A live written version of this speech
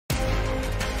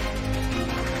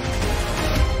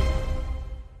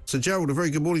Sir Gerald, a very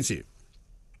good morning to you.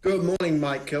 Good morning,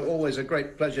 Mike. Always a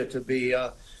great pleasure to be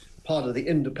part of the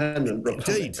independent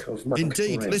republic of Mike.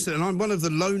 Indeed. Listen, and I'm one of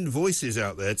the lone voices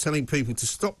out there telling people to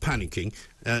stop panicking,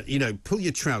 pull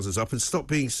your trousers up and stop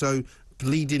being so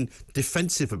bleeding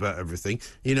defensive about everything.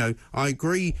 I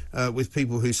agree with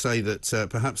people who say that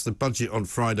perhaps the budget on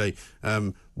Friday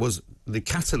was the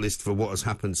catalyst for what has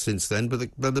happened since then, but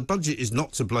the budget is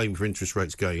not to blame for interest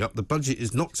rates going up. The budget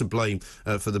is not to blame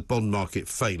for the bond market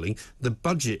failing. The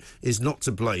budget is not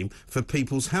to blame for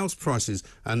people's house prices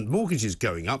and mortgages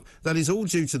going up. That is all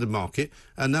due to the market,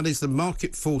 and that is the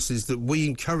market forces that we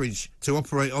encourage to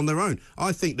operate on their own.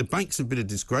 I think the banks have been a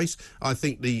disgrace. I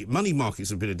think the money markets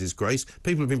have been a disgrace.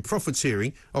 People have been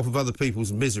profiteering off of other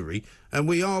people's misery, and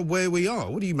we are where we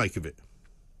are. What do you make of it?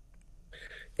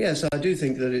 Yes, I do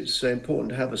think that it's important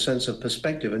to have a sense of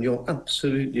perspective, and you're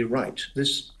absolutely right.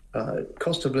 This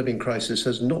cost of living crisis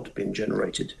has not been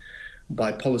generated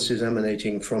by policies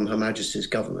emanating from Her Majesty's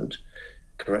government,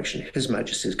 His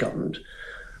Majesty's government.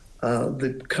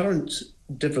 The current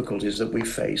difficulties that we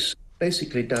face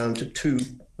basically down to two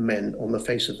men on the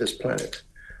face of this planet.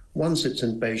 One sits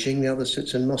in Beijing, the other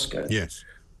sits in Moscow. Yes.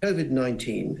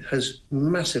 COVID-19 has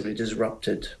massively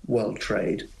disrupted world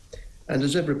trade. And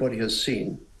as everybody has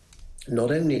seen,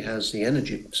 not only has the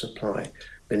energy supply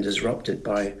been disrupted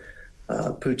by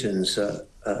Putin's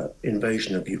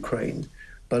invasion of Ukraine,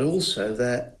 but also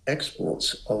their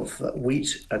exports of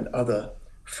wheat and other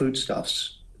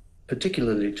foodstuffs,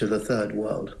 particularly to the third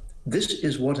world. This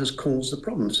is what has caused the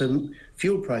problem. So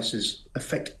fuel prices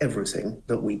affect everything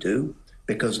that we do,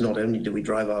 because not only do we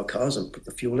drive our cars and put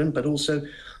the fuel in, but also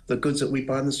the goods that we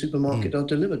buy in the supermarket are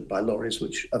delivered by lorries,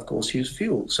 which of course use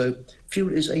fuel. So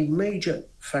fuel is a major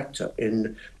factor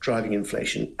in driving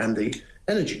inflation, and the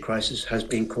energy crisis has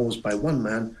been caused by one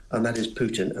man, and that is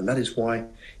Putin, and that is why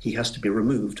he has to be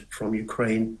removed from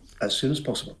Ukraine as soon as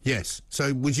possible. Yes.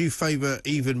 So would you favour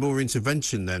even more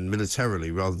intervention then,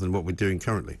 militarily, rather than what we're doing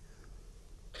currently?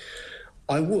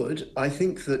 I would. I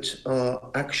think that our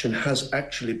action has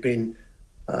actually been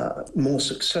more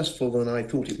successful than I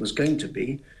thought it was going to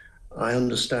be. I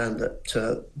understand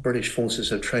that British forces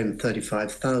have trained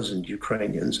 35,000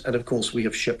 Ukrainians, and of course we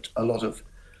have shipped a lot of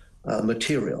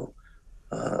material,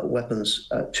 weapons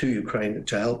to Ukraine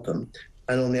to help them.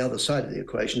 And on the other side of the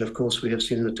equation, of course, we have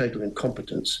seen the total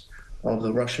incompetence of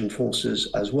the Russian forces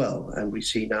as well. And we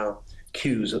see now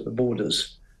queues at the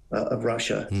borders of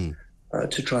Russia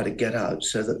to try to get out,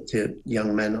 so that the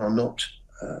young men are not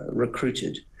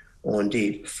recruited or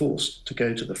indeed forced to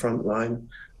go to the front line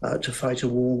to fight a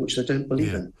war which they don't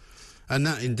believe in. And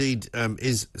that indeed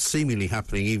is seemingly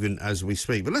happening even as we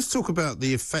speak. But let's talk about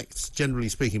the effects, generally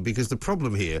speaking, because the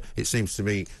problem here, it seems to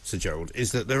me, Sir Gerald,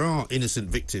 is that there are innocent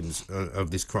victims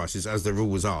of this crisis, as there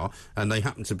always are, and they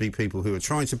happen to be people who are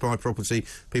trying to buy property,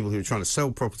 people who are trying to sell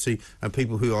property, and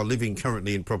people who are living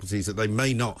currently in properties that they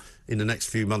may not, in the next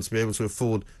few months, be able to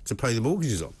afford to pay the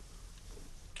mortgages on.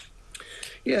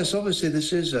 Yes, obviously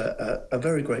this is a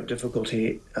very great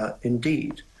difficulty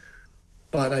indeed.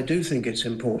 But I do think it's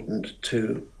important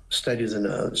to steady the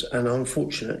nerves. And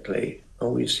unfortunately,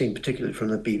 we've seen, particularly from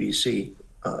the BBC,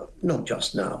 not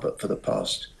just now, but for the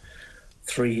past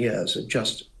 3 years, a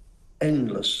just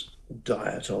endless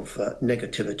diet of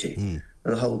negativity. And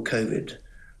the whole COVID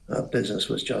business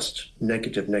was just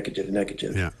negative.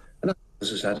 Yeah. And this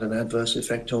has had an adverse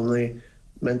effect on the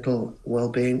mental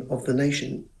well-being of the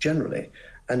nation generally.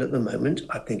 And at the moment,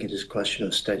 I think it is a question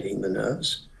of steadying the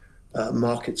nerves.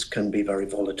 Markets can be very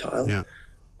volatile. Yeah.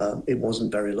 It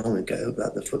wasn't very long ago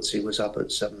that the FTSE was up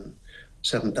at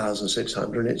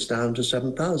 7,600, and it's down to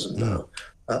 7,000 now.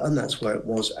 And that's where it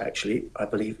was actually, I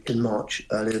believe, in March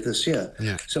earlier this year.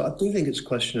 Yeah. So I do think it's a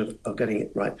question of getting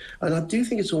it right. And I do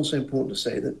think it's also important to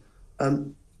say that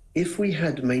if we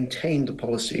had maintained the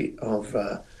policy of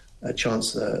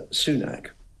Chancellor Sunak,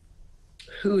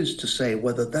 who is to say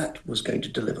whether that was going to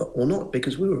deliver or not?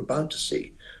 Because we were about to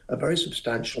see a very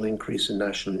substantial increase in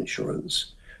national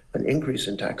insurance, an increase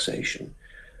in taxation.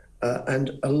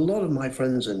 And a lot of my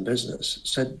friends in business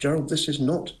said, Gerald, this is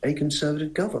not a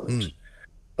Conservative government.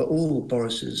 But all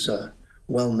Boris's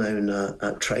well-known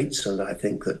traits, and I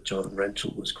think that John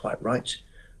Rentoul was quite right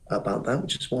about that,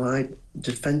 which is why I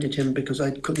defended him, because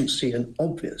I couldn't see an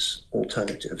obvious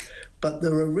alternative. But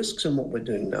there are risks in what we're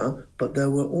doing now, but there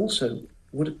were also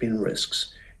would have been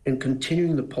risks in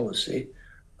continuing the policy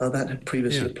that had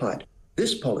previously applied.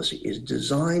 This policy is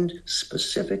designed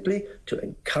specifically to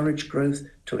encourage growth,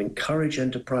 to encourage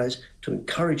enterprise, to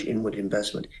encourage inward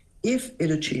investment. If it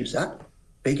achieves that,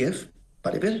 big if,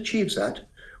 but if it achieves that,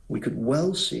 we could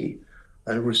well see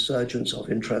a resurgence of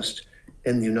interest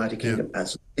in the United Kingdom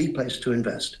as the place to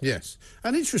invest. Yes.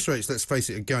 And interest rates, let's face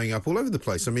it, are going up all over the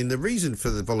place. I mean, the reason for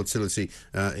the volatility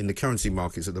in the currency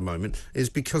markets at the moment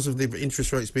is because of the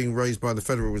interest rates being raised by the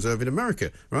Federal Reserve in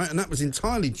America, right? And that was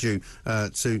entirely due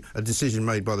to a decision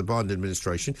made by the Biden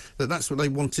administration that's what they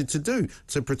wanted to do,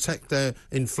 to protect their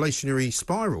inflationary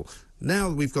spiral.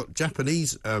 Now we've got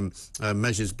Japanese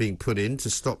measures being put in to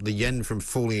stop the yen from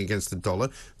falling against the dollar.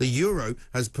 The euro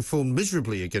has performed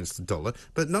miserably against the dollar,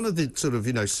 but none of the sort of,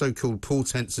 so-called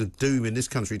portents of doom in this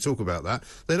country talk about that.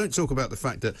 They don't talk about the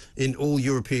fact that in all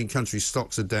European countries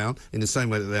stocks are down in the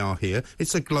same way that they are here.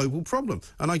 It's a global problem,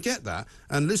 and I get that.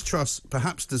 And Liz Truss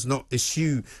perhaps does not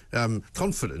eschew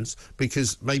confidence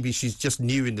because maybe she's just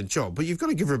new in the job, but you've got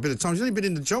to give her a bit of time. She's only been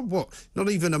in the job, not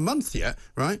even a month yet,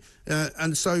 right?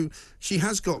 And so she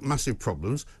has got massive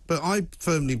problems, but I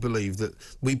firmly believe that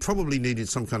we probably needed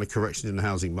some kind of correction in the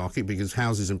housing market because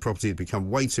houses and property had become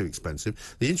way too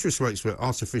expensive. The interest rates were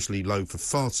artificially low for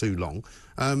far too long.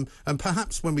 And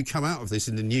perhaps when we come out of this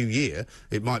in the new year,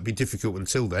 it might be difficult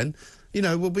until then,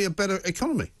 we'll be a better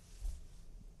economy.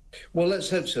 Well, let's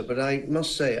hope so, but I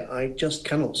must say I just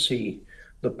cannot see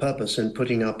the purpose in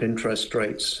putting up interest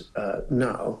rates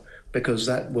now, because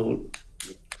that will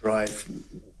drive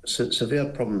severe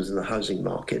problems in the housing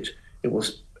market. It will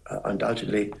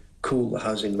undoubtedly cool the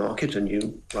housing market, and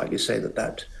you rightly say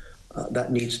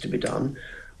that needs to be done.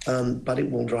 But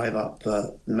it will drive up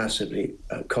massively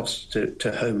costs to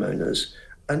homeowners.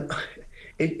 And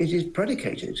it is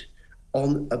predicated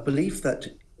on a belief that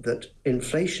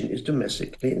inflation is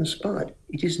domestically inspired.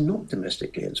 It is not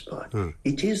domestically inspired.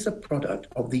 It is the product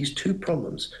of these two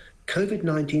problems: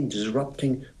 COVID-19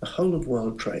 disrupting the whole of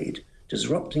world trade,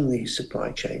 disrupting the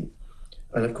supply chain.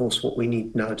 And of course, what we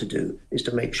need now to do is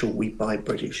to make sure we buy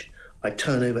British. I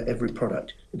turn over every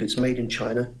product. If it's made in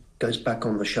China, it goes back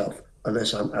on the shelf,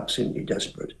 unless I'm absolutely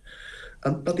desperate.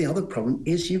 But the other problem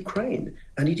is Ukraine,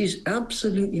 and it is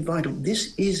absolutely vital.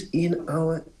 This is in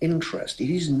our interest. It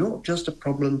is not just a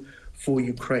problem for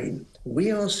Ukraine.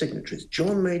 We are signatories.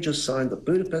 John Major signed the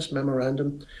Budapest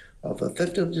Memorandum of the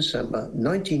 5th of December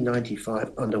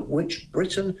 1995, under which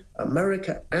Britain,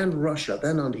 America and Russia,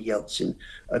 then under Yeltsin,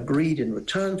 agreed in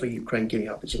return for Ukraine giving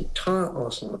up its entire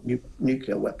arsenal of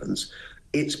nuclear weapons,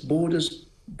 its borders,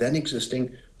 then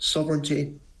existing,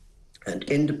 sovereignty and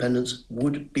independence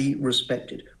would be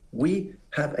respected. We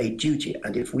have a duty,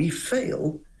 and if we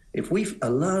fail, if we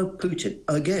allow Putin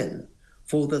again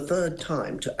for the third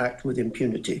time to act with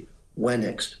impunity, where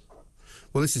next?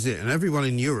 Well, this is it. And everyone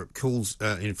in Europe calls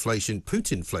inflation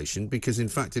Putinflation because, in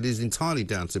fact, it is entirely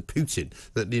down to Putin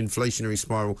that the inflationary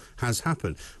spiral has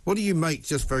happened. What do you make,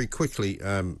 just very quickly,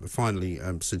 finally,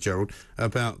 Sir Gerald,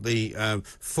 about the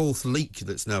fourth leak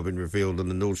that's now been revealed on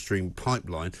the Nord Stream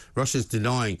pipeline? Russia's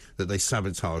denying that they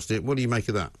sabotaged it. What do you make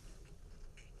of that?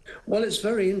 Well, it's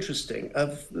very interesting.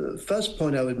 The first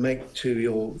point I would make to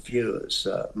your viewers,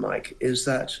 Mike, is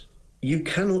that you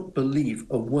cannot believe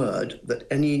a word that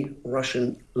any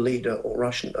Russian leader or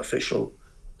Russian official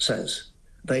says.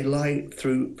 They lie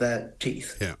through their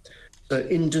teeth. Yeah. So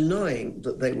in denying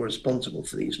that they were responsible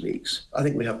for these leaks, I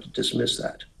think we have to dismiss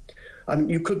that. I mean,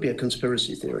 you could be a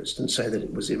conspiracy theorist and say that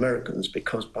it was the Americans,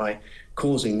 because by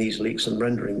causing these leaks and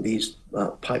rendering these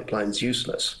pipelines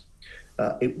useless,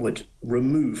 it would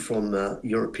remove from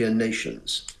European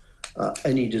nations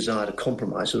any desire to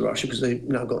compromise with Russia, because they've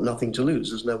now got nothing to lose.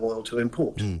 There's no oil to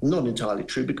import. Not entirely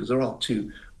true, because there are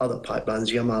two other pipelines,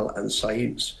 Yamal and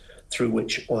Sayuz, through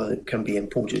which oil can be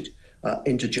imported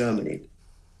into Germany.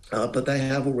 But they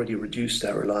have already reduced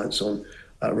their reliance on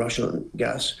Russian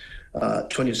gas.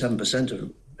 27%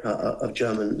 of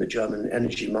the German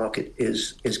energy market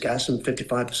is gas, and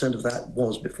 55% of that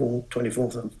was, before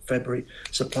 24th of February,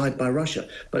 supplied by Russia.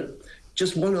 But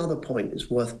just one other point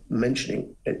is worth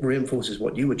mentioning. It reinforces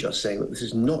what you were just saying, that this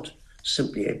is not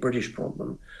simply a British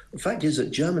problem. The fact is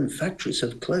that German factories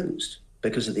have closed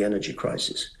because of the energy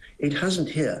crisis. It hasn't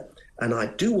here. And I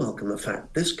do welcome the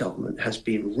fact this government has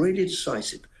been really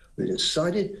decisive. They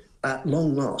decided at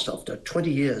long last, after 20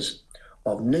 years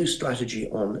of no strategy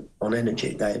on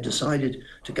energy, they had decided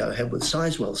to go ahead with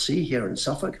Sizewell C here in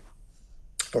Suffolk,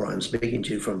 for I'm speaking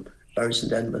to you from Bury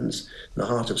St Edmunds, in the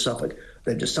heart of Suffolk.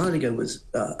 They've decided to go with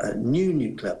a new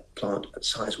nuclear plant at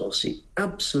Sizewell C.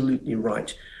 Absolutely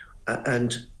right.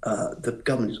 And the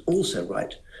government is also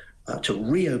right to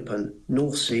reopen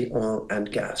North Sea oil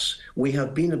and gas. We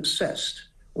have been obsessed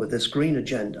with this green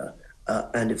agenda,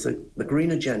 and if the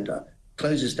green agenda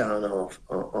closes down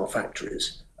our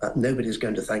factories, nobody's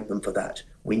going to thank them for that.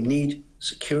 We need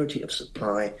security of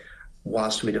supply,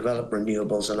 whilst we develop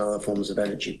renewables and other forms of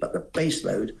energy. But the base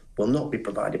load will not be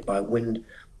provided by wind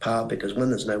power, because when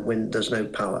there's no wind, there's no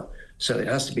power. So it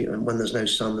has to be, and when there's no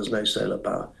sun, there's no solar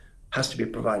power. It has to be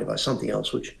provided by something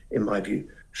else, which, in my view,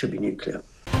 should be nuclear.